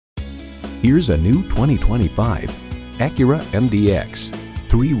Here's a new 2025 Acura MDX.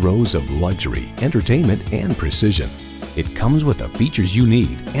 3 rows of luxury, entertainment, and precision. It comes with the features you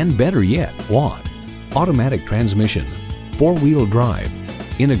need and, better yet, want. Automatic transmission, 4-wheel drive,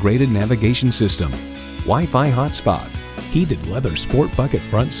 integrated navigation system, Wi-Fi hotspot, heated leather sport bucket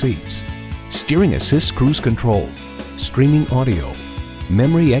front seats, steering assist cruise control, streaming audio,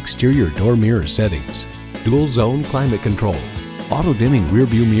 memory exterior door mirror settings, dual zone climate control, auto dimming rear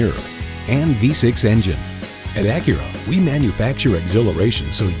view mirror, and V6 engine. At Acura, we manufacture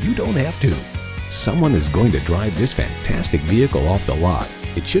exhilaration so you don't have to. Someone is going to drive this fantastic vehicle off the lot.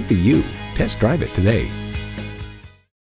 It should be you. Test drive it today.